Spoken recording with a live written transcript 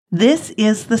This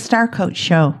is the Star Coach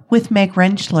Show with Meg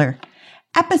Rentschler,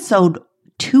 episode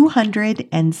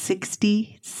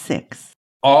 266.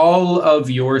 All of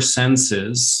your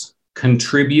senses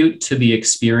contribute to the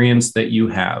experience that you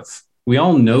have. We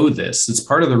all know this. It's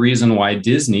part of the reason why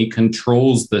Disney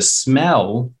controls the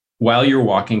smell while you're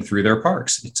walking through their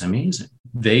parks. It's amazing.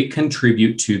 They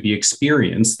contribute to the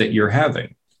experience that you're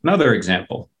having. Another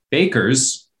example,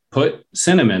 bakers put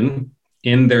cinnamon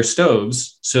in their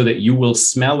stoves so that you will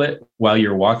smell it while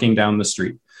you're walking down the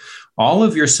street. All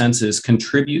of your senses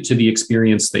contribute to the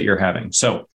experience that you're having.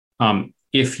 So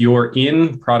if you're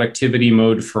in productivity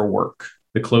mode for work,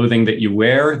 the clothing that you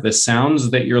wear, the sounds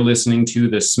that you're listening to,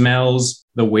 the smells,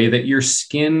 the way that your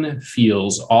skin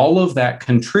feels, all of that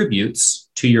contributes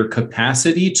to your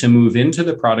capacity to move into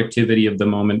the productivity of the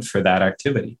moment for that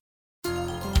activity.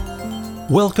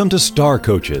 Welcome to Star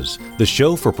Coaches, the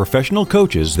show for professional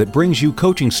coaches that brings you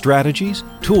coaching strategies,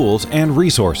 tools, and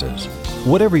resources.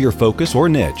 Whatever your focus or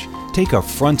niche, take a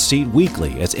front seat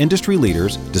weekly as industry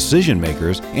leaders, decision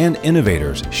makers, and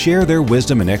innovators share their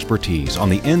wisdom and expertise on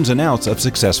the ins and outs of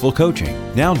successful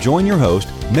coaching. Now join your host,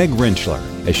 Meg Rentschler,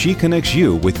 as she connects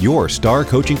you with your star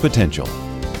coaching potential.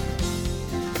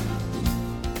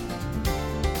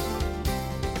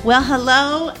 Well,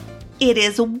 hello. It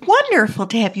is wonderful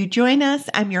to have you join us.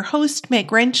 I'm your host, Meg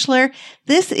Rentschler.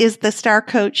 This is the Star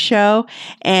Coach Show,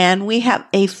 and we have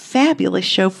a fabulous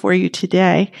show for you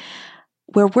today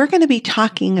where we're going to be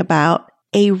talking about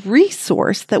a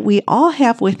resource that we all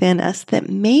have within us that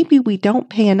maybe we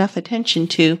don't pay enough attention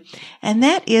to, and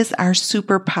that is our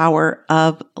superpower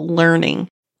of learning.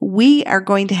 We are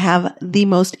going to have the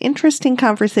most interesting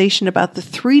conversation about the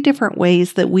 3 different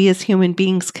ways that we as human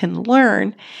beings can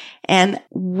learn and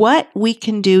what we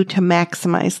can do to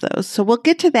maximize those. So we'll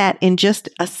get to that in just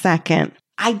a second.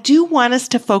 I do want us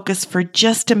to focus for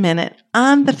just a minute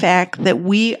on the fact that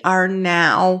we are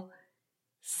now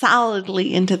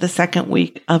solidly into the second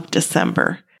week of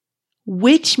December,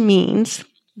 which means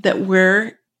that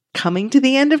we're coming to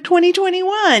the end of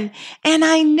 2021. And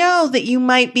I know that you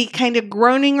might be kind of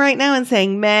groaning right now and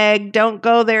saying, Meg, don't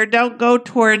go there. Don't go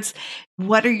towards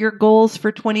what are your goals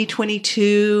for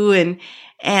 2022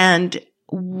 and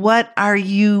what are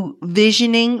you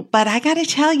visioning? But I got to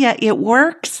tell you, it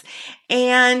works.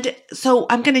 And so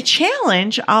I'm going to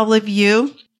challenge all of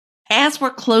you as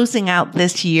we're closing out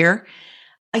this year,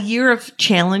 a year of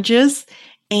challenges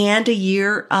and a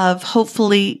year of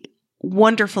hopefully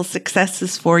wonderful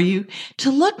successes for you,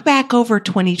 to look back over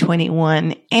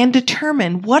 2021 and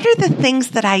determine what are the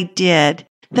things that I did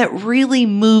that really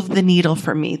moved the needle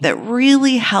for me, that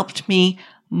really helped me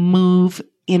move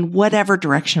in whatever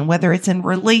direction, whether it's in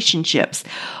relationships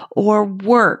or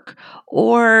work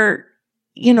or,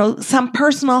 some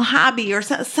personal hobby or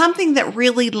something that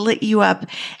really lit you up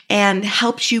and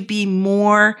helps you be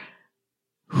more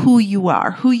who you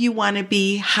are, who you want to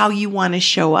be, how you want to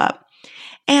show up.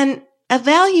 And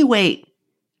evaluate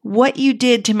what you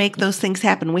did to make those things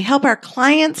happen. We help our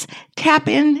clients tap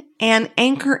in and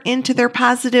anchor into their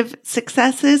positive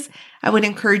successes. I would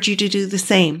encourage you to do the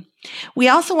same. We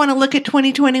also want to look at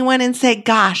 2021 and say,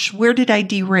 gosh, where did I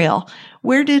derail?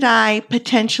 Where did I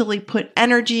potentially put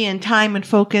energy and time and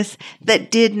focus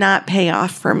that did not pay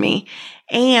off for me?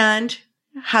 And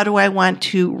how do I want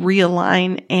to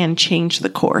realign and change the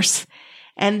course?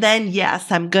 And then, yes,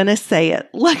 I'm going to say it.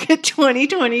 Look at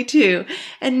 2022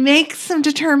 and make some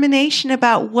determination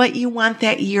about what you want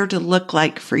that year to look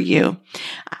like for you.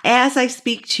 As I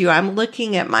speak to you, I'm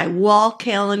looking at my wall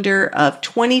calendar of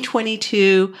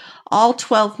 2022, all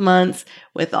 12 months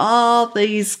with all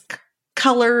these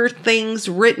color things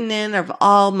written in of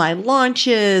all my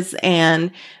launches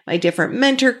and my different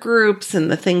mentor groups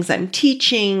and the things I'm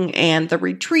teaching and the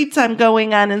retreats I'm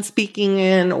going on and speaking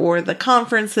in or the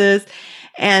conferences.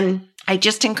 And I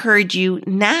just encourage you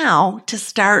now to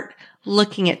start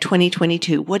looking at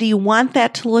 2022. What do you want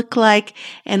that to look like?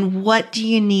 And what do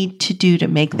you need to do to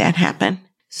make that happen?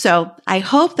 So I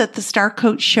hope that the Star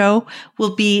Coach Show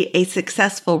will be a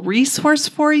successful resource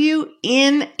for you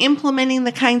in implementing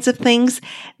the kinds of things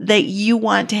that you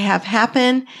want to have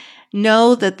happen.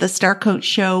 Know that the Star Coach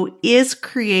Show is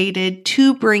created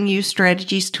to bring you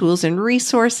strategies, tools, and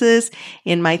resources.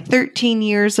 In my 13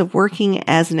 years of working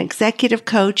as an executive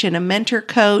coach and a mentor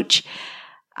coach,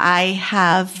 I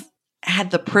have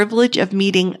had the privilege of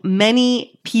meeting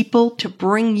many people to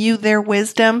bring you their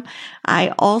wisdom.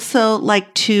 I also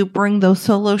like to bring those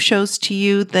solo shows to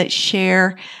you that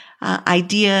share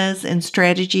ideas and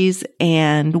strategies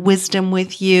and wisdom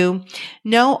with you.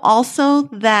 Know also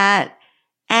that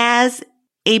as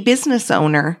a business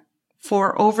owner,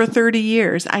 for over 30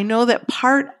 years. I know that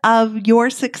part of your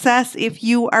success, if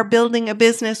you are building a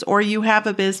business or you have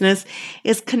a business,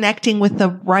 is connecting with the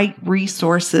right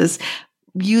resources,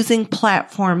 using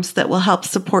platforms that will help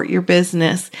support your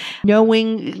business,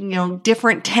 knowing,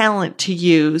 different talent to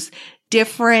use,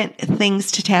 different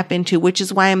things to tap into, which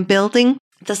is why I'm building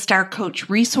the Star Coach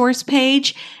resource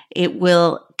page. It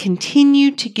will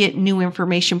continue to get new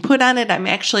information put on it. I'm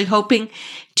actually hoping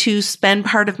to spend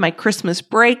part of my Christmas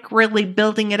break really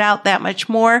building it out that much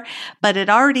more, but it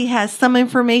already has some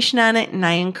information on it, and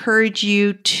I encourage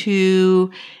you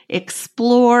to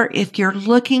explore if you're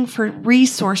looking for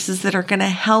resources that are going to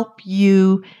help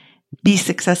you be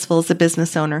successful as a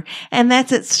business owner. And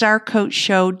that's at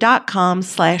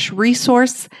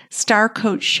starcoachshow.com/resource,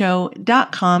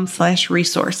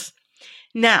 starcoachshow.com/resource.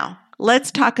 Now,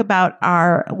 let's talk about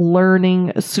our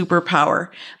learning superpower.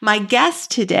 My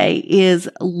guest today is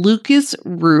Lucas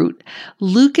Root.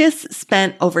 Lucas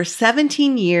spent over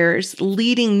 17 years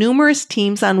leading numerous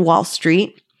teams on Wall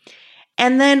Street.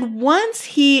 And then once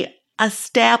he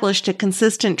established a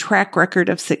consistent track record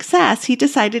of success, he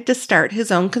decided to start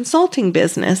his own consulting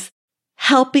business,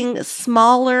 helping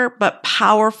smaller but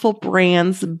powerful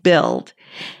brands build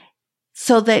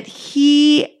so that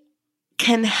he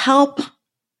can help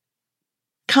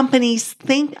companies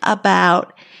think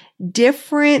about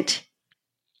different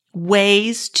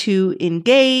ways to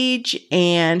engage.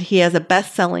 And he has a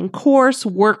best-selling course,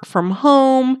 Work from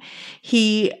Home.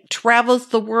 He travels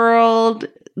the world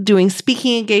doing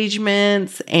speaking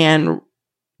engagements and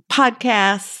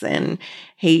podcasts, and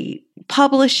he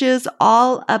publishes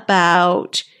all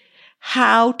about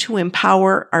how to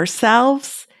empower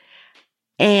ourselves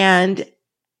and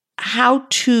how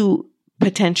to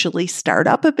potentially start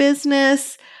up a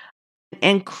business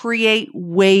and create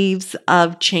waves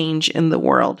of change in the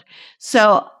world.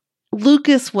 So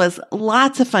Lucas was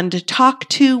lots of fun to talk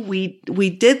to. We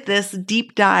did this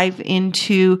deep dive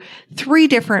into 3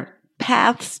 different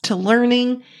paths to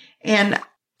learning and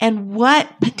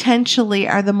what potentially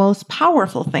are the most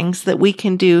powerful things that we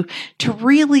can do to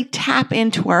really tap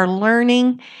into our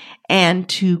learning and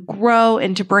to grow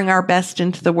and to bring our best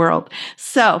into the world.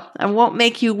 So I won't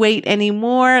make you wait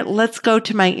anymore. Let's go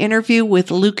to my interview with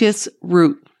Lucas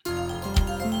Root.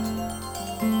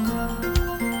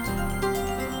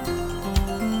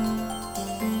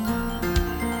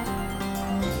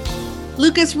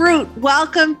 Lucas Root,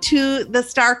 welcome to the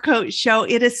Star Coach Show.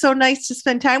 It is so nice to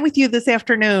spend time with you this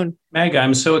afternoon. Meg,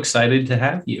 I'm so excited to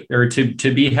have you, or to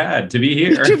be here. To be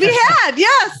had,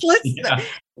 yes.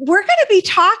 We're going to be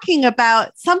talking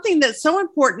about something that's so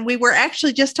important. We were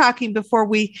actually just talking before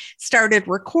we started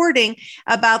recording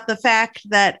about the fact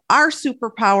that our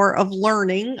superpower of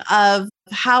learning, of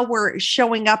how we're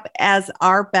showing up as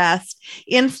our best,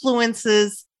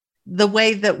 influences the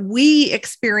way that we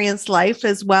experience life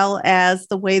as well as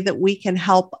the way that we can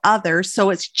help others.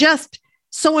 So it's just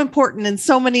so important in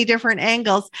so many different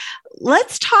angles.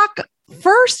 Let's talk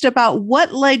first about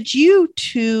what led you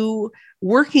to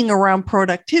working around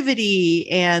productivity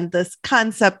and this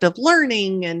concept of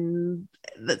learning, and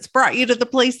that's brought you to the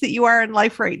place that you are in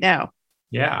life right now.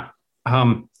 Yeah.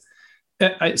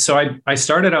 So I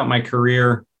started out my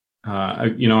career.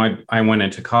 I went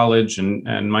into college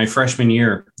and my freshman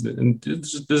year,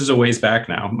 this is a ways back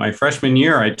now. My freshman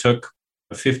year, I took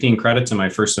 15 credits in my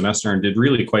first semester and did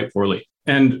really quite poorly.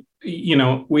 And,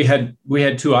 we had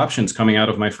 2 options coming out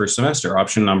of my first semester.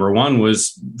 Option number 1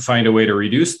 was find a way to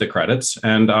reduce the credits.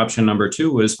 And option number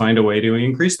 2 was find a way to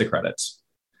increase the credits.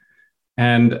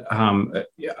 And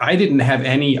I didn't have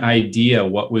any idea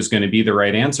what was going to be the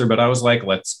right answer, but I was like,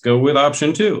 let's go with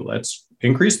option 2. Let's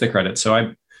increase the credits.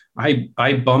 So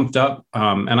I bumped up,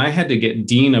 and I had to get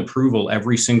dean approval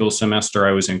every single semester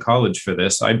I was in college for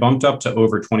this. I bumped up to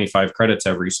over 25 credits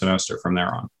every semester from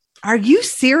there on. Are you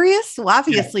serious? Well,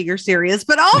 obviously you're serious,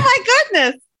 but oh my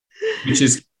goodness. Which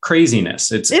is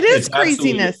craziness. It is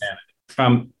craziness.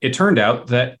 It turned out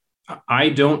that I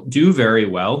don't do very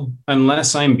well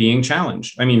unless I'm being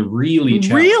challenged. I mean,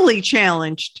 really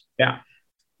challenged. Yeah.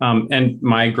 And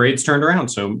my grades turned around.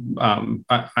 So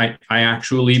I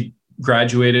actually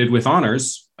graduated with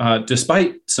honors,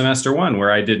 despite semester 1,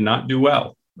 where I did not do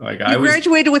well.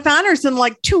 Graduated with honors in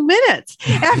like 2 minutes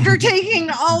after taking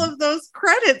all of those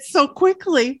credits so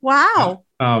quickly. Wow.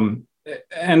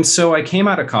 And so I came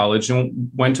out of college and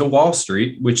went to Wall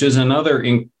Street, which is another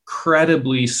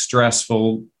incredibly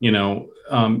stressful,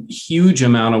 huge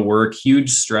amount of work,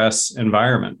 huge stress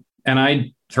environment. And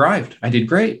I thrived. I did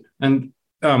great. And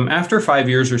after 5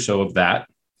 years or so of that,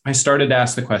 I started to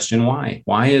ask the question, why?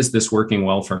 Why is this working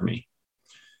well for me?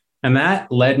 And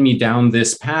that led me down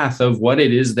this path of what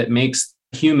it is that makes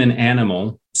human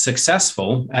animal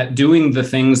successful at doing the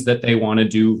things that they want to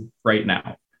do right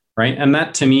now, right? And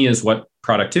that to me is what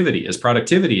productivity is.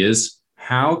 Productivity is,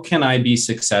 how can I be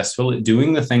successful at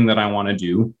doing the thing that I want to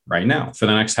do right now for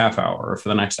the next half hour or for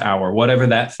the next hour, whatever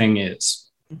that thing is.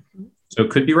 Mm-hmm. So it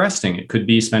could be resting. It could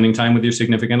be spending time with your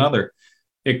significant other.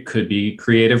 It could be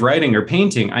creative writing or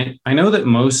painting. I know that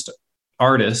most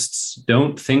artists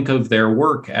don't think of their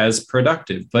work as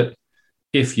productive, but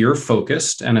if you're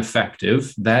focused and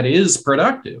effective, that is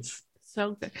productive.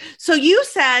 So good. So you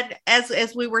said,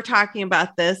 as we were talking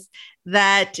about this,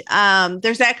 that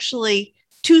there's actually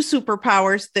two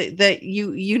superpowers that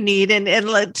you need. And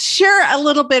let's share a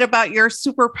little bit about your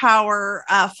superpower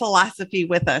philosophy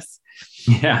with us.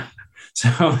 Yeah.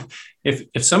 So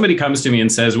if somebody comes to me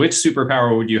and says, which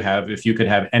superpower would you have if you could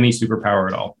have any superpower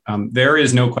at all? There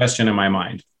is no question in my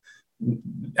mind.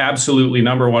 Absolutely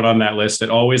number one on that list, it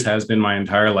always has been my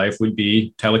entire life, would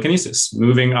be telekinesis,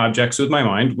 moving objects with my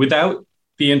mind without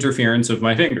the interference of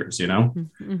my fingers,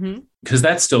 because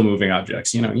that's still moving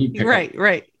objects, you pick right.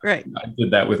 I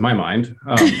did that with my mind.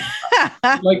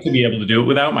 I'd like to be able to do it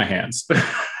without my hands.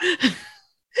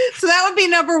 So that would be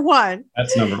number one.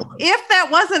 That's number one. If that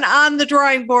wasn't on the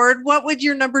drawing board, what would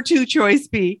your number two choice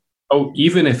be? Oh,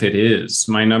 even if it is,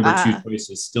 my number two choice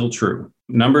is still true.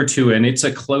 Number two, and it's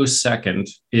a close second,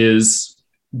 is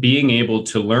being able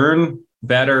to learn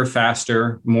better,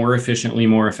 faster, more efficiently,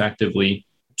 more effectively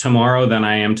tomorrow than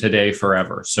I am today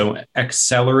forever. So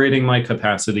accelerating my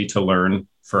capacity to learn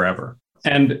forever.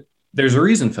 And there's a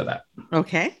reason for that.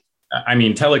 Okay. I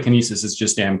mean, telekinesis is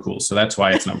just damn cool. So that's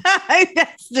why it's number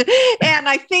two. And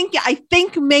I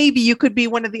think maybe you could be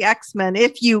one of the X-Men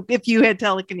if you had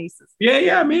telekinesis.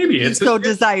 Yeah, maybe. It's so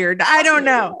desired. I don't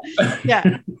know.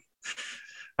 Yeah.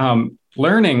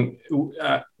 Learning,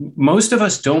 most of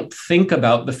us don't think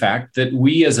about the fact that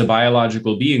we as a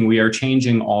biological being, we are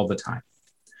changing all the time.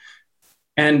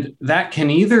 And that can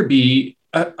either be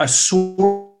a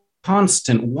source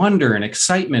constant wonder and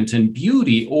excitement and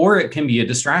beauty, or it can be a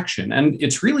distraction. And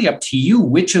it's really up to you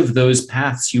which of those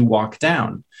paths you walk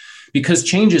down, because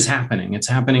change is happening. It's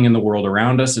happening in the world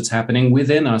around us. It's happening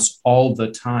within us all the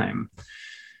time.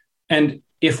 And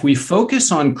if we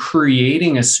focus on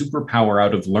creating a superpower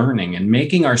out of learning and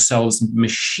making ourselves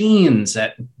machines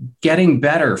at getting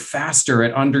better, faster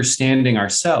at understanding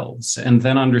ourselves and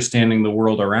then understanding the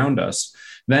world around us,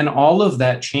 then all of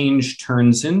that change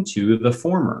turns into the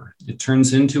former. It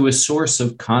turns into a source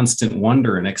of constant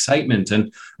wonder and excitement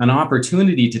and an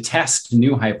opportunity to test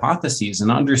new hypotheses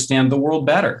and understand the world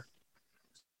better.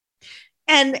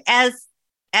 And as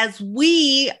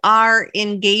we are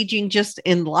engaging just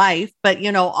in life, but,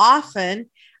 often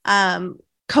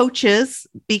coaches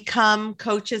become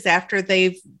coaches after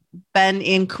they've been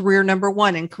in career number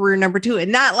one and career number two, and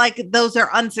not like those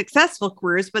are unsuccessful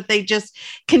careers, but they just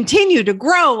continue to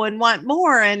grow and want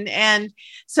more. And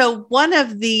so one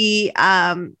of the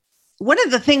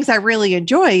things I really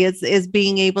enjoy is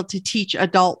being able to teach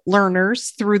adult learners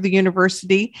through the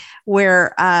university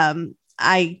where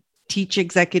I teach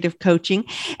executive coaching,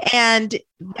 and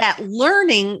that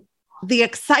learning, the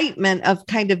excitement of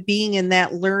kind of being in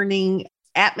that learning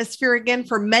atmosphere again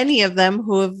for many of them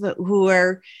who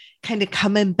are kind of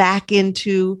coming back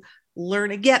into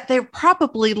learning. Yet they're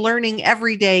probably learning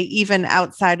every day, even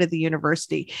outside of the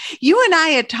university. You and I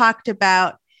had talked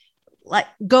about like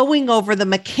going over the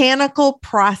mechanical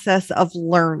process of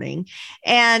learning.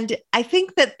 And I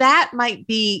think that might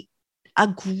be a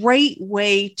great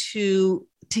way to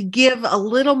give a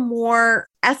little more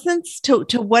essence to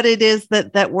what it is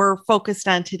that we're focused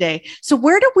on today. So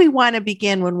where do we want to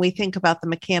begin when we think about the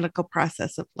mechanical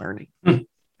process of learning? I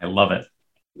love it.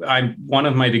 One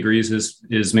of my degrees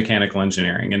is mechanical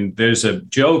engineering. And there's a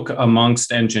joke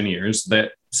amongst engineers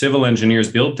that civil engineers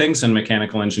build things and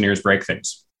mechanical engineers break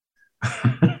things.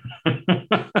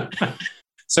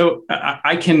 So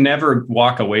I can never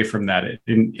walk away from that.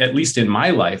 At least in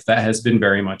my life, that has been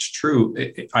very much true.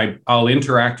 I'll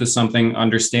interact with something,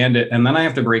 understand it, and then I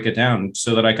have to break it down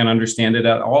so that I can understand it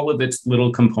at all of its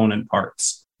little component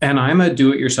parts. And I'm a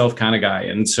do-it-yourself kind of guy.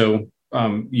 And so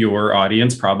your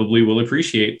audience probably will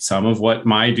appreciate some of what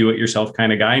my do-it-yourself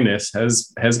kind of guyness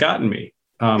has gotten me.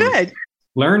 Good.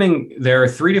 Learning, there are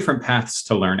 3 different paths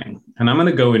to learning, and I'm going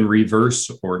to go in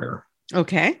reverse order.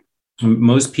 Okay.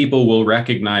 Most people will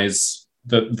recognize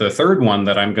the third one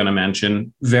that I'm going to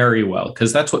mention very well,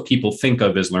 because that's what people think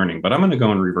of as learning, but I'm going to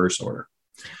go in reverse order.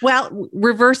 Well,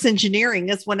 reverse engineering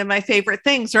is one of my favorite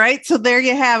things, right? So there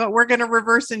you have it. We're going to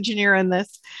reverse engineer on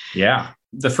this. Yeah.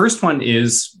 The first one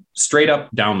is straight up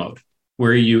download.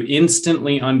 where you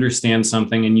instantly understand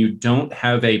something and you don't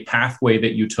have a pathway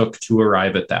that you took to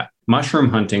arrive at that. Mushroom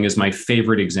hunting is my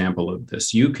favorite example of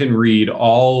this. You can read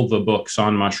all the books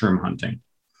on mushroom hunting.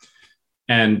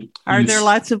 And are there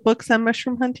lots of books on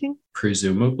mushroom hunting?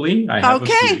 Presumably, I have a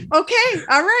few. Okay.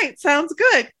 All right. Sounds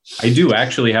good. I do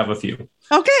actually have a few.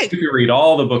 Okay. You can read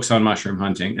all the books on mushroom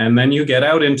hunting, and then you get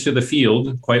out into the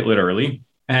field, quite literally,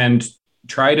 and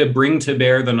try to bring to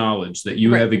bear the knowledge that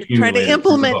you have accumulated. Try to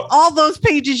implement all those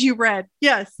pages you read.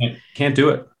 Yes. Can't do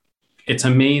it. It's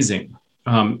amazing.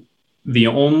 The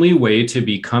only way to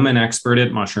become an expert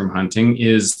at mushroom hunting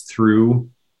is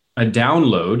through a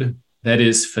download that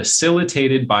is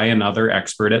facilitated by another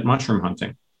expert at mushroom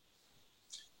hunting.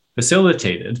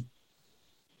 Facilitated,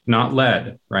 not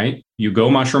led, right? You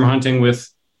go mushroom hunting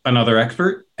with another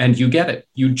expert and you get it.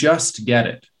 You just get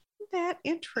it. That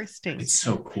interesting. It's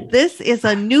so cool. This is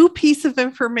a new piece of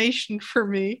information for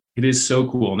me. It is so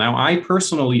cool. Now, I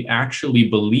personally actually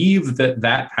believe that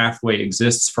that pathway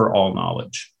exists for all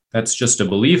knowledge. That's just a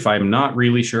belief. I'm not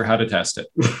really sure how to test it.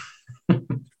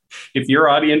 If your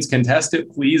audience can test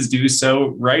it, please do so.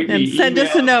 Write me, send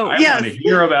us a note. I want to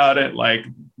hear about it. Like,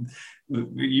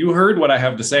 you heard what I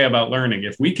have to say about learning.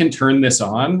 If we can turn this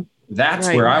on, that's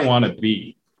where I want to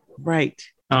be. Right.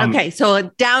 Okay. So a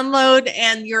download,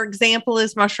 and your example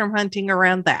is mushroom hunting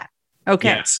around that.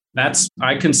 Okay. Yes.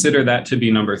 I consider that to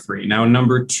be number 3. Now,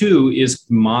 number 2 is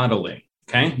modeling.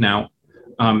 Okay. Now,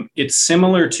 it's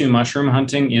similar to mushroom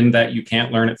hunting in that you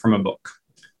can't learn it from a book.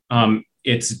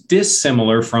 It's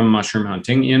dissimilar from mushroom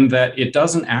hunting in that it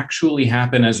doesn't actually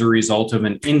happen as a result of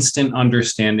an instant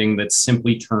understanding that's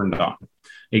simply turned on.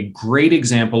 A great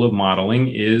example of modeling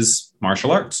is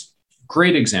martial arts.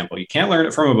 Great example. You can't learn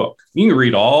it from a book. You can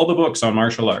read all the books on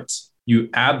martial arts. You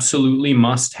absolutely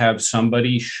must have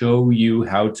somebody show you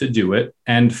how to do it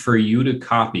and for you to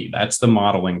copy. That's the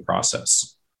modeling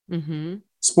process. Mm-hmm.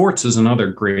 Sports is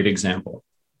another great example.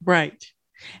 Right.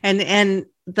 And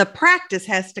the practice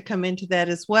has to come into that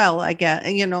as well, I guess,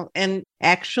 and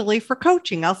actually for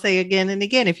coaching, I'll say again and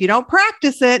again, if you don't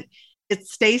practice it, it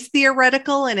stays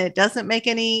theoretical and it doesn't make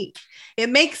it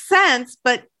makes sense,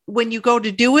 but when you go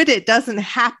to do it, it doesn't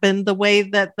happen the way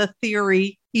that the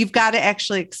theory, you've got to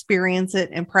actually experience it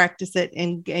and practice it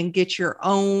and get your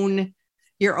own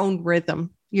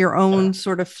rhythm, your own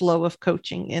sort of flow of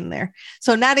coaching in there.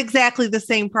 So not exactly the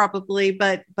same probably,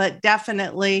 but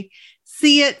definitely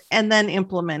see it and then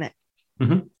implement it.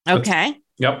 Mm-hmm. Okay.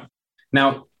 Yep.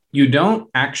 Now, you don't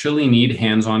actually need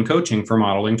hands-on coaching for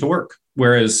modeling to work.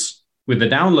 Whereas with the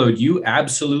download, you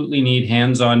absolutely need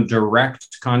hands-on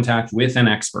direct contact with an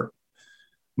expert.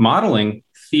 Modeling,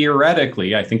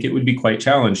 theoretically, I think it would be quite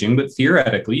challenging, but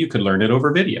theoretically, you could learn it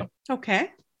over video. Okay.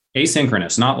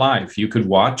 Asynchronous, not live. You could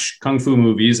watch Kung Fu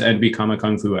movies and become a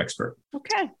Kung Fu expert.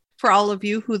 Okay. For all of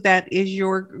you who that is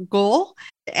your goal.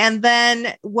 And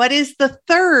then what is the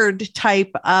third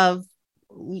type of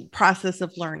process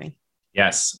of learning?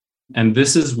 Yes. And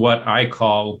this is what I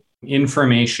call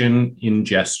information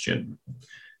ingestion.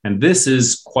 And this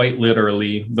is quite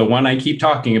literally the one I keep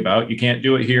talking about. You can't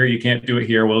do it here. You can't do it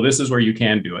here. Well, this is where you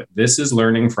can do it. This is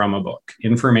learning from a book,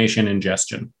 information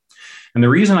ingestion. And the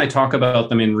reason I talk about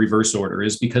them in reverse order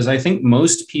is because I think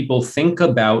most people think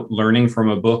about learning from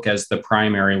a book as the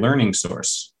primary learning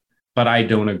source, but I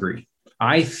don't agree.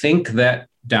 I think that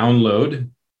download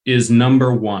is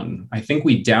number 1. I think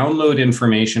we download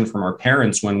information from our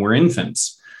parents when we're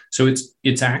infants. So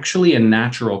it's actually a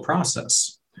natural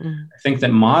process. I think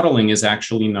that modeling is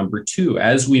actually number 2.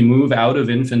 As we move out of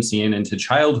infancy and into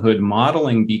childhood,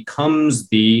 modeling becomes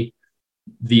the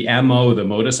MO, the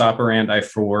modus operandi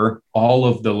for all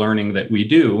of the learning that we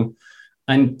do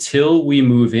until we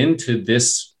move into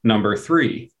this number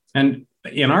 3. And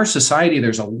in our society,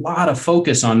 there's a lot of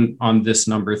focus on this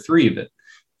number 3, that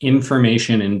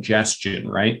information ingestion,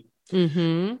 right?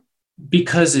 Mm-hmm.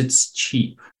 Because it's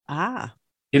cheap.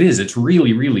 It is. It's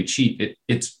really, really cheap.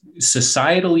 It's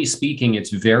societally speaking,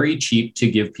 it's very cheap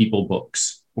to give people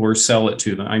books or sell it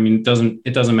to them. I mean,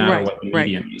 it doesn't matter what the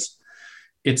medium is.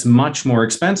 It's much more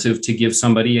expensive to give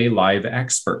somebody a live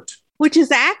expert. Which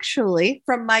is actually,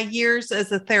 from my years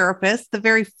as a therapist, the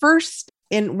very first,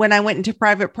 when I went into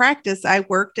private practice, I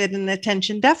worked at an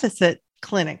attention deficit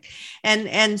clinic.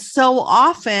 And so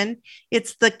often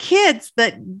it's the kids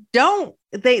that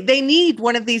they need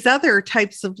one of these other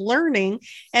types of learning.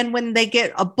 And when they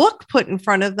get a book put in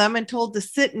front of them and told to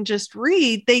sit and just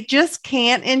read, they just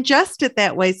can't ingest it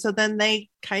that way. So then they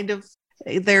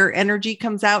their energy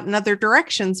comes out in other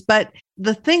directions. But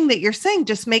the thing that you're saying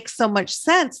just makes so much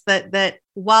sense that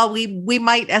while we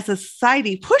might as a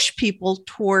society push people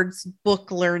towards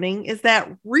book learning, is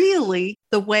that really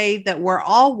the way that we're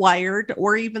all wired,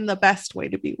 or even the best way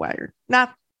to be wired?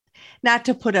 Not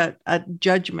to put a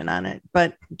judgment on it,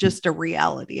 but just a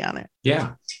reality on it.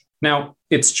 Yeah. Now,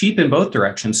 it's cheap in both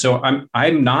directions. So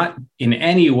I'm not in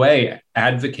any way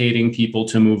advocating people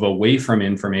to move away from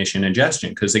information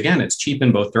ingestion, because again, it's cheap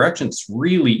in both directions. It's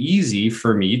really easy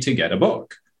for me to get a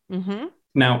book. Mm-hmm.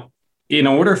 Now, in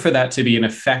order for that to be an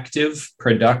effective,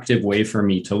 productive way for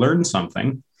me to learn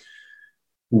something,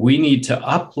 we need to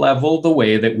up-level the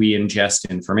way that we ingest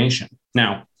information.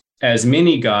 Now, as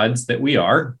mini gods that we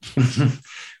are,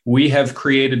 we have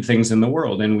created things in the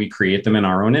world and we create them in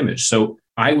our own image. So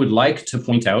I would like to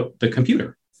point out the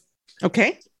computer.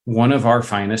 Okay. One of our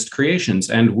finest creations,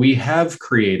 and we have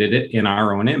created it in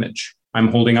our own image. I'm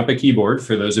holding up a keyboard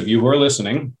for those of you who are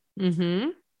listening.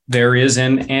 Mm-hmm. There is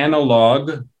an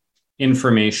analog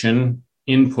information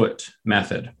input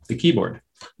method, the keyboard.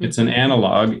 Mm-hmm. It's an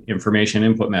analog information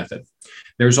input method.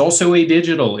 There's also a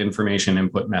digital information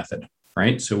input method,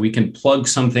 right? So we can plug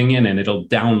something in and it'll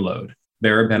download.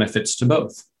 There are benefits to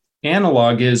both.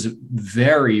 Analog is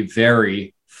very,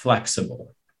 very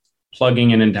flexible. Plugging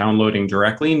in and downloading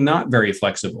directly, not very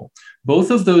flexible.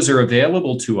 Both of those are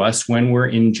available to us when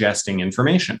we're ingesting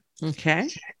information. Okay.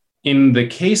 In the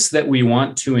case that we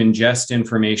want to ingest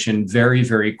information very,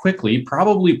 very quickly,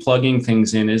 probably plugging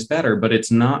things in is better, but it's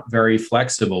not very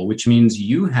flexible, which means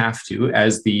you have to,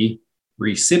 as the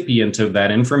recipient of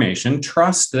that information,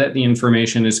 trust that the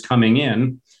information is coming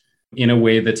in a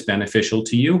way that's beneficial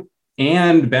to you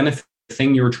and benefit the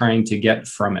thing you're trying to get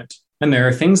from it. And there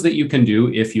are things that you can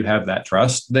do if you have that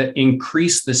trust that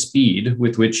increase the speed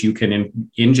with which you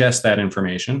can ingest that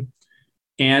information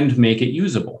and make it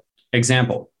usable.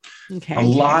 Example, a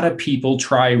lot of people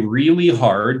try really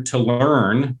hard to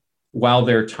learn while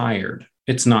they're tired.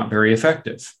 It's not very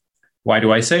effective. Why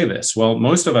do I say this? Well,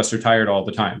 most of us are tired all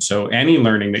the time. So any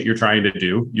learning that you're trying to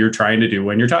do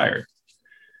when you're tired.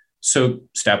 So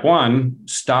step one,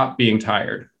 stop being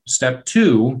tired. Step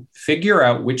two, figure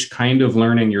out which kind of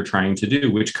learning you're trying to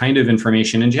do, which kind of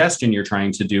information ingestion you're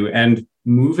trying to do, and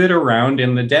move it around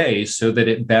in the day so that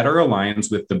it better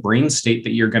aligns with the brain state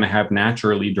that you're going to have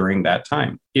naturally during that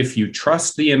time. If you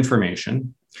trust the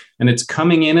information and it's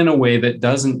coming in a way that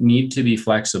doesn't need to be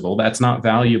flexible, that's not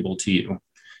valuable to you.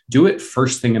 Do it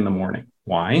first thing in the morning.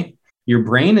 Why? Your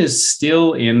brain is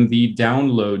still in the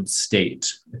download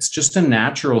state. It's just a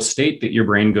natural state that your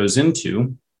brain goes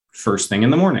into first thing in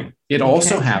the morning. It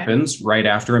also happens right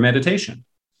after a meditation.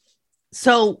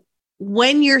 So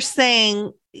when you're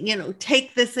saying,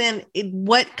 take this in,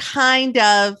 what kind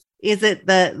of, is it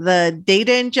the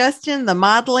data ingestion, the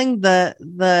modeling,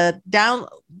 the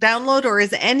download, or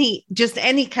is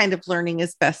any kind of learning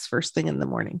is best first thing in the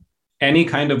morning? Any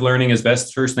kind of learning is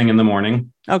best first thing in the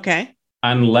morning. Okay.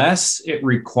 Unless it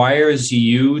requires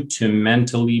you to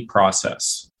mentally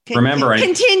process. Remember,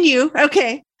 continue.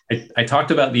 Okay. I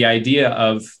talked about the idea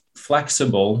of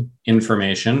flexible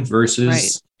information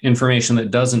versus information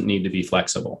that doesn't need to be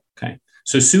flexible. Okay.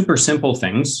 So super simple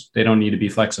things, they don't need to be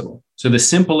flexible. So the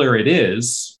simpler it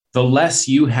is, the less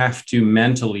you have to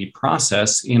mentally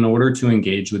process in order to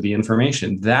engage with the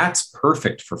information. That's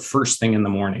perfect for first thing in the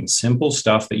morning. Simple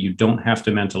stuff that you don't have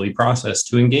to mentally process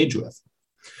to engage with.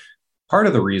 Part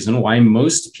of the reason why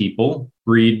most people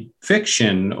read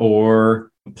fiction or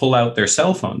pull out their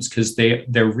cell phones, because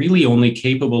they're really only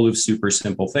capable of super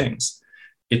simple things.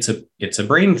 It's a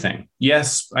brain thing.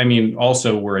 Yes, I mean,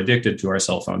 also we're addicted to our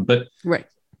cell phone, but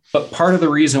part of the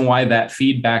reason why that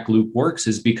feedback loop works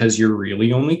is because you're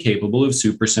really only capable of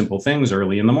super simple things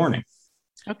early in the morning.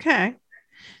 Okay.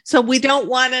 So we don't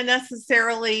want to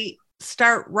necessarily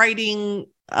start writing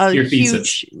your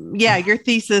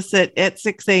thesis at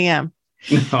 6 a.m.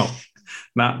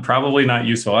 No, probably not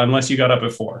useful unless you got up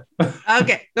at 4.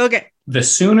 Okay. The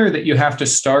sooner that you have to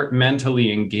start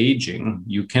mentally engaging,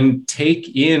 you can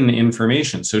take in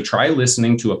information. So try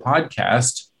listening to a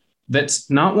podcast that's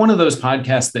not one of those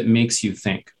podcasts that makes you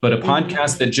think, but a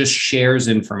podcast that just shares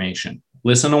information.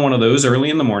 Listen to one of those early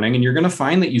in the morning, and you're going to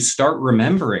find that you start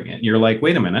remembering it. You're like,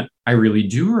 wait a minute, I really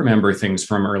do remember things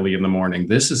from early in the morning.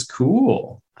 This is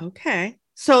cool. Okay.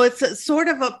 So it's a sort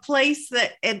of a place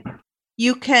that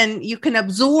you can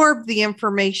absorb the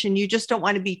information. You just don't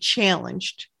want to be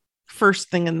challenged first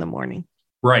thing in the morning.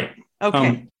 Right.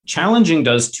 Okay. Challenging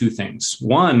does two things.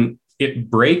 One, it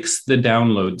breaks the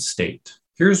download state.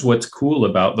 Here's what's cool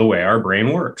about the way our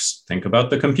brain works. Think about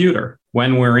the computer.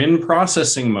 When we're in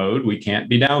processing mode, we can't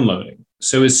be downloading.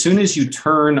 So as soon as you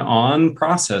turn on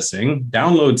processing,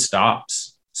 download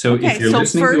stops. So if you're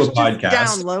listening to a podcast,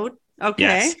 download. Okay.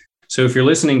 Yes. So if you're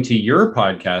listening to your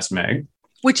podcast, Meg,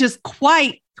 which is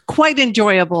quite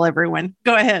enjoyable, everyone.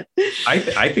 Go ahead.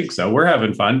 I think so. We're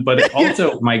having fun. But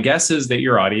also, my guess is that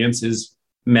your audience is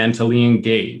mentally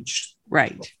engaged.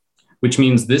 Right. Which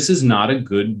means this is not a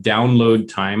good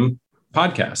download time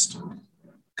podcast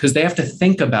because they have to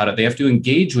think about it. They have to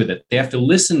engage with it. They have to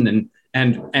listen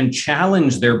and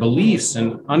challenge their beliefs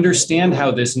and understand how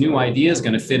this new idea is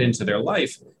going to fit into their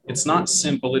life. It's not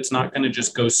simple. It's not going to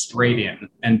just go straight in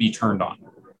and be turned on.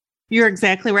 You're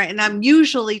exactly right. And I'm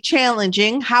usually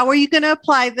challenging. How are you going to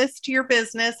apply this to your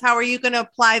business? How are you going to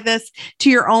apply this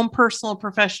to your own personal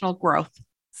professional growth?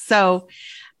 So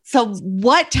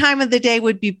what time of the day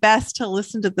would be best to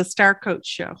listen to the Star Coach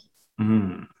Show?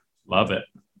 Love it.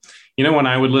 You know when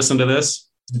I would listen to this?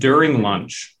 During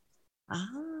lunch.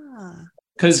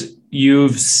 Because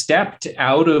you've stepped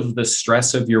out of the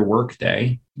stress of your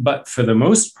workday, but for the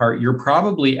most part, you're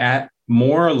probably at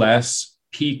more or less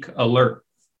peak alert.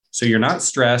 So you're not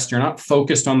stressed. You're not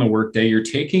focused on the workday. You're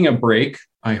taking a break.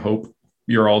 I hope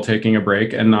you're all taking a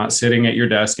break and not sitting at your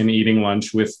desk and eating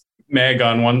lunch with Meg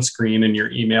on one screen and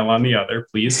your email on the other.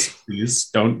 Please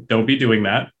don't be doing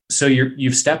that. So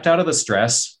you've stepped out of the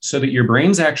stress so that your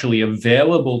brain's actually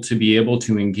available to be able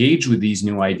to engage with these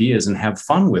new ideas and have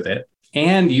fun with it.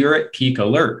 And you're at peak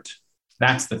alert.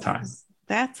 That's the time.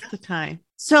 That's the time.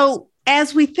 So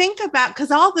as we think about,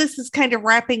 because all this is kind of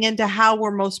wrapping into how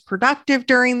we're most productive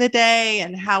during the day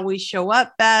and how we show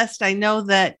up best. I know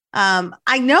that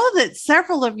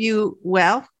several of you,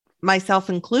 well, myself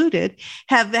included,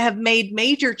 have made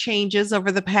major changes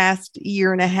over the past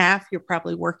year and a half. You're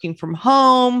probably working from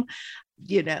home.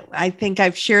 You know, I think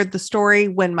I've shared the story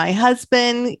when my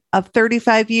husband of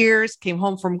 35 years came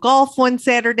home from golf one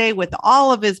Saturday with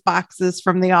all of his boxes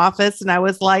from the office. And I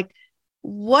was like,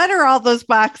 what are all those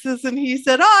boxes? And he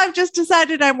said, I've just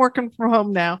decided I'm working from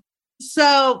home now.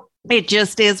 So it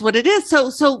just is what it is.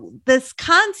 So this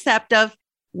concept of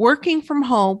working from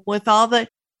home with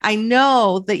I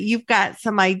know that you've got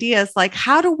some ideas, like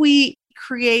how do we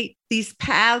create these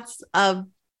paths of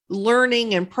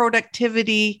learning and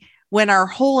productivity when our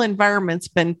whole environment's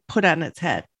been put on its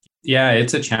head? Yeah,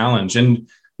 it's a challenge. And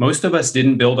most of us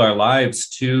didn't build our lives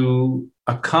to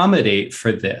accommodate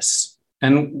for this.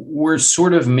 And we're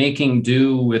sort of making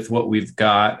do with what we've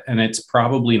got. And it's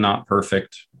probably not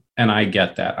perfect. And I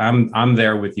get that. I'm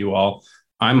there with you all.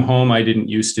 I'm home. I didn't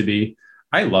used to be.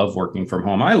 I love working from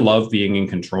home. I love being in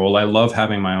control. I love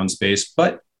having my own space,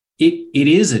 but it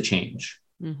is a change.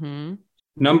 Mm-hmm.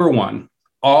 Number one,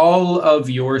 all of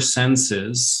your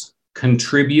senses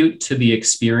contribute to the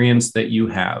experience that you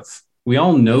have. We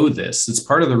all know this. It's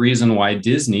part of the reason why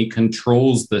Disney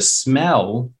controls the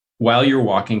smell while you're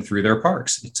walking through their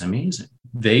parks. It's amazing.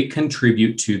 They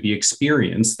contribute to the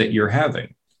experience that you're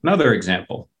having. Another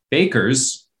example,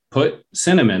 bakers put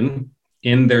cinnamon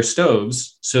in their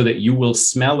stoves so that you will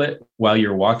smell it while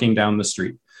you're walking down the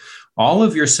street. All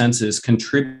of your senses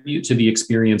contribute to the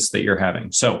experience that you're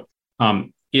having. So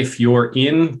if you're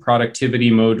in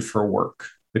productivity mode for work,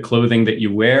 the clothing that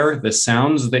you wear, the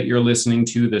sounds that you're listening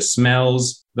to, the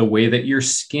smells, the way that your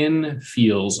skin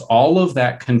feels, all of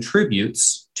that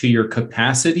contributes to your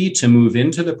capacity to move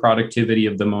into the productivity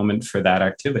of the moment for that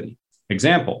activity.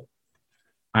 Example,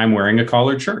 I'm wearing a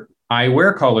collared shirt. I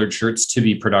wear collared shirts to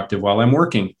be productive while I'm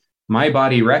working. My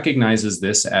body recognizes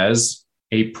this as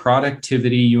a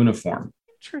productivity uniform.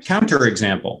 Counter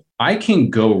example, I can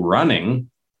go running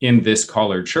in this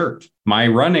collared shirt. My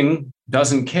running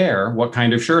doesn't care what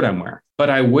kind of shirt I'm wearing, but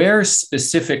I wear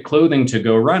specific clothing to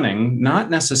go running, not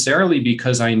necessarily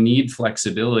because I need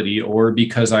flexibility or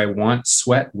because I want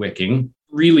sweat wicking.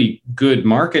 Really good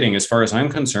marketing as far as I'm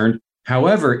concerned.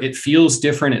 However, it feels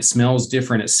different. It smells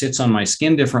different. It sits on my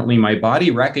skin differently. My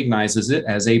body recognizes it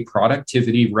as a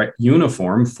productivity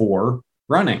uniform for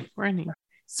running.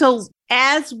 So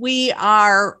as we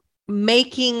are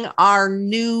making our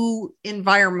new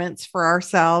environments for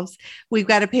ourselves, we've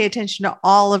got to pay attention to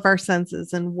all of our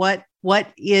senses and what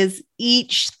is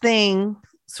each thing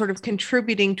sort of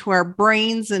contributing to our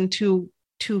brains and to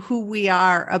who we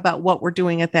are about what we're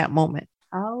doing at that moment.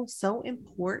 Oh, so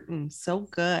important. So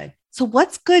good. So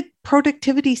what's good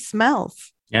productivity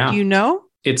smells? Yeah. Do you know?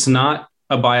 It's not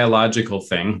a biological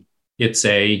thing. It's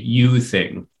a you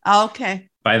thing. Okay.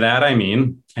 By that, I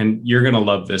mean, and you're going to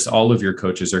love this. All of your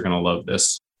coaches are going to love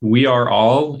this. We are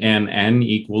all an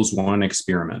N=1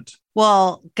 experiment.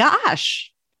 Well, gosh,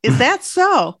 is that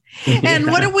so? Yeah. And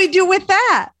what do we do with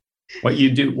that? What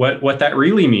you do, what that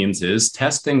really means is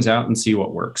test things out and see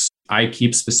what works. I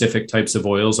keep specific types of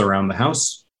oils around the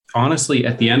house. Honestly,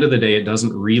 at the end of the day, it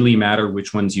doesn't really matter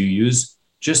which ones you use.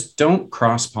 just don't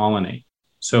cross-pollinate.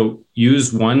 So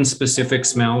use one specific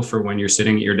smell for when you're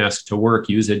sitting at your desk to work.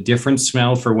 Use a different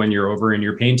smell for when you're over in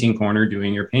your painting corner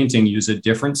doing your painting. Use a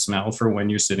different smell for when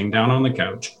you're sitting down on the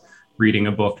couch reading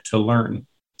a book to learn.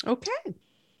 Okay,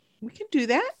 we can do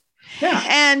that. Yeah.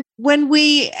 And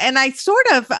I sort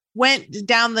of went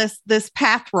down this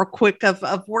path real quick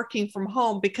of working from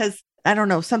home, because I don't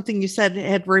know, something you said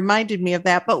had reminded me of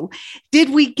that. But did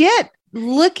we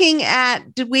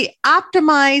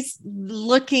optimize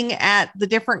looking at the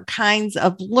different kinds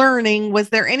of learning? Was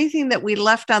there anything that we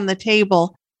left on the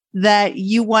table that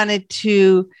you wanted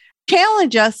to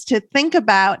challenge us to think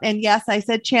about? And yes, I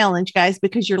said challenge, guys,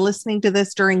 because you're listening to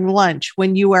this during lunch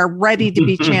when you are ready to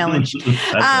be challenged.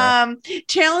 Right.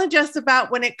 Challenge us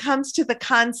about when it comes to the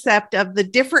concept of the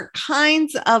different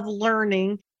kinds of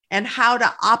learning and how to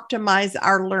optimize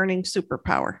our learning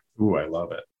superpower. Ooh, I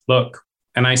love it. Look,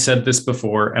 and I said this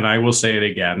before, and I will say it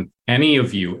again. Any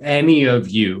of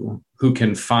you who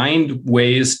can find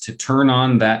ways to turn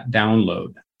on that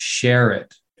download, share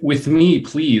it with me,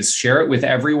 please. Share it with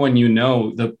everyone you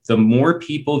know. The more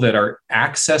people that are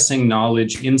accessing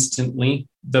knowledge instantly,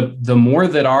 the more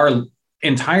that our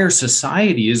entire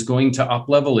society is going to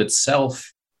up-level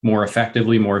itself more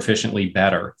effectively, more efficiently,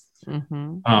 better.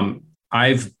 Mm-hmm.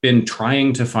 I've been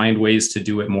trying to find ways to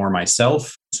do it more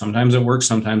myself. Sometimes it works,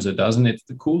 sometimes it doesn't. It's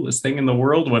the coolest thing in the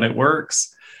world when it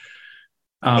works.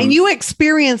 And you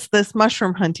experienced this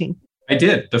mushroom hunting. I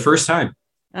did the first time.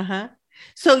 Uh-huh.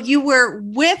 So you were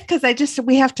we have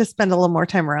to spend a little more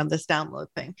time around this download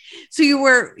thing. So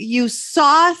you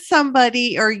saw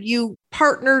somebody, or you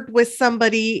partnered with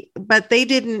somebody, but they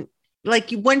didn't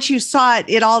once you saw it,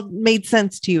 it all made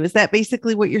sense to you. Is that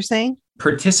basically what you're saying?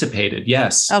 Participated.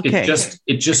 Yes. Okay.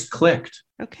 It just clicked.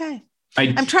 Okay.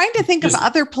 I'm trying to think of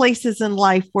other places in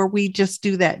life where we just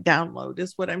do that download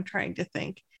is what I'm trying to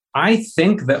think. I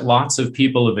think that lots of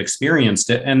people have experienced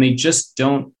it and they just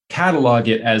don't catalog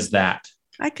it as that.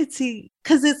 I could see,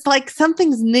 because it's like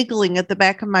something's niggling at the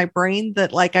back of my brain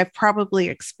that I've probably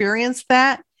experienced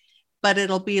that, but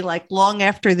it'll be long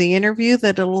after the interview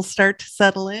that it'll start to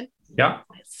settle in. Yeah.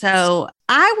 So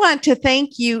I want to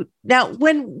thank you. Now,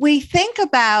 when we think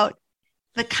about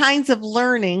the kinds of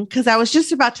learning, because I was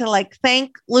just about to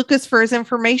thank Lucas for his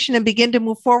information and begin to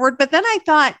move forward. But then I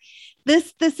thought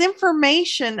this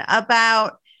information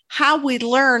about how we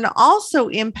learn also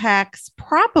impacts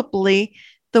probably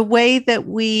the way that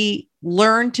we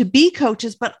learn to be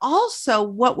coaches, but also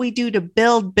what we do to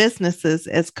build businesses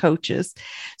as coaches.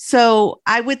 So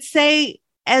I would say,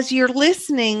 as you're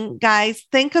listening, guys,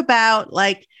 think about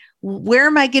where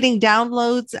am I getting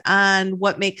downloads on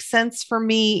what makes sense for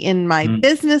me in my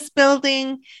business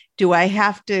building? Do I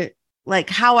have to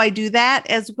how I do that,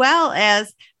 as well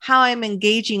as how I'm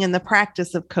engaging in the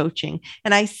practice of coaching?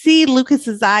 And I see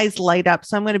Lucas's eyes light up.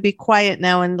 So I'm going to be quiet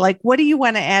now. And what do you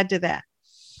want to add to that?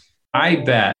 I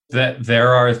bet that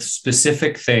there are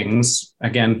specific things.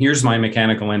 Again, here's my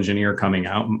mechanical engineer coming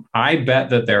out. I bet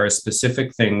that there are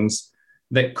specific things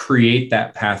that create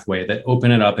that pathway, that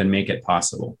open it up and make it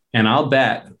possible. And I'll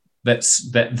bet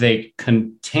that they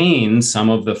contain some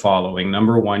of the following.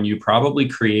 Number one, you probably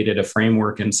created a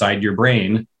framework inside your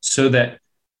brain so that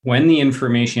when the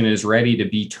information is ready to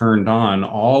be turned on,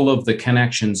 all of the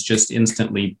connections just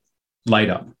instantly light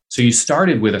up. So you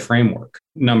started with a framework.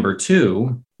 Number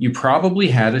two, you probably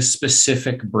had a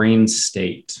specific brain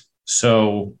state.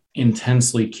 So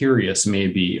intensely curious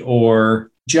maybe,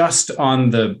 or just on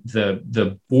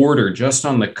the border, just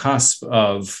on the cusp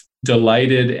of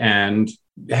delighted and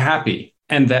happy.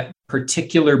 And that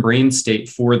particular brain state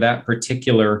for that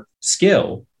particular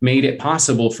skill made it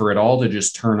possible for it all to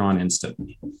just turn on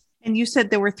instantly. And you said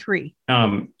there were three.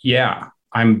 Yeah.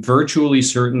 I'm virtually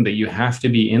certain that you have to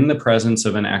be in the presence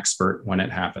of an expert when it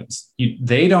happens.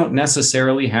 They don't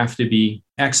necessarily have to be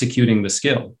executing the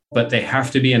skill, but they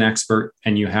have to be an expert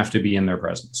and you have to be in their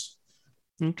presence.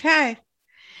 Okay.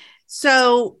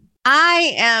 So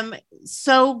I am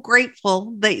so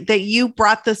grateful that you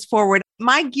brought this forward.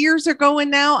 My gears are going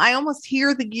now. I almost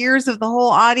hear the gears of the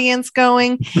whole audience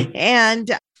going.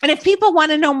 And if people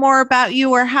want to know more about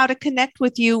you or how to connect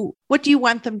with you, what do you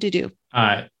want them to do?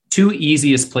 Two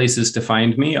easiest places to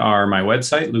find me are my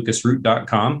website,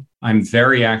 lucasroot.com. I'm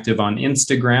very active on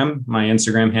Instagram. My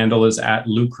Instagram handle is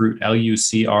 @lucroot,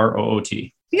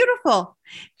 LUCROOT. Beautiful.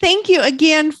 Thank you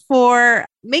again for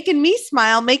making me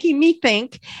smile, making me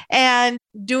think, and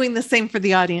doing the same for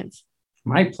the audience.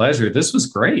 My pleasure. This was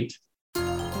great.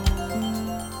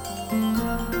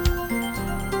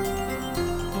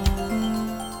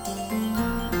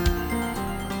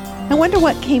 And wonder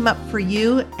what came up for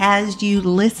you as you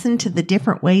listen to the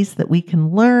different ways that we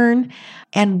can learn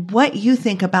and what you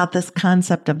think about this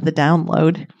concept of the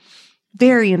download.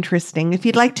 Very interesting. If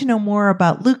you'd like to know more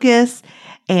about Lucas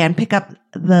and pick up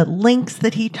the links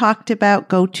that he talked about,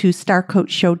 go to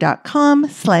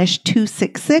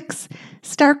starcoachshow.com/266,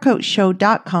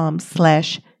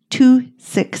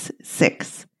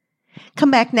 starcoachshow.com/266. Come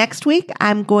back next week.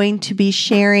 I'm going to be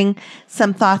sharing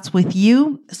some thoughts with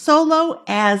you solo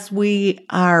as we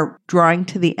are drawing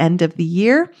to the end of the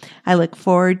year. I look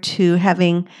forward to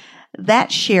having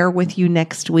that share with you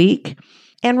next week.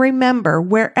 And remember,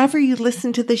 wherever you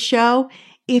listen to the show,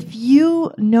 if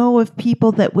you know of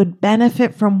people that would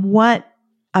benefit from what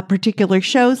a particular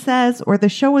show says or the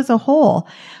show as a whole,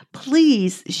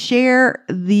 please share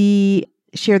the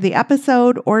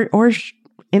episode or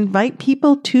invite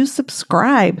people to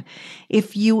subscribe.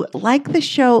 If you like the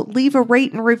show, leave a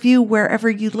rate and review wherever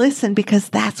you listen, because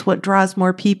that's what draws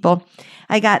more people.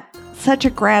 I got such a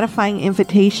gratifying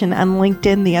invitation on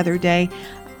LinkedIn the other day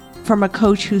from a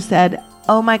coach who said,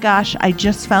 "Oh my gosh, I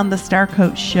just found the Star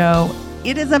Coach Show.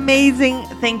 It is amazing.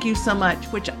 Thank you so much,"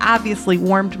 which obviously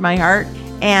warmed my heart.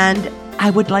 And I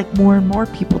would like more and more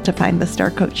people to find the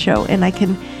Star Coach Show. And I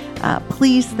can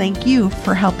please thank you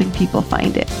for helping people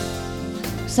find it.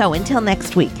 So until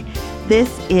next week, this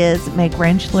is Meg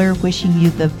Rentschler wishing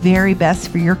you the very best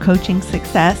for your coaching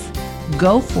success.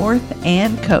 Go forth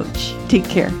and coach. Take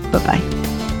care. Bye-bye.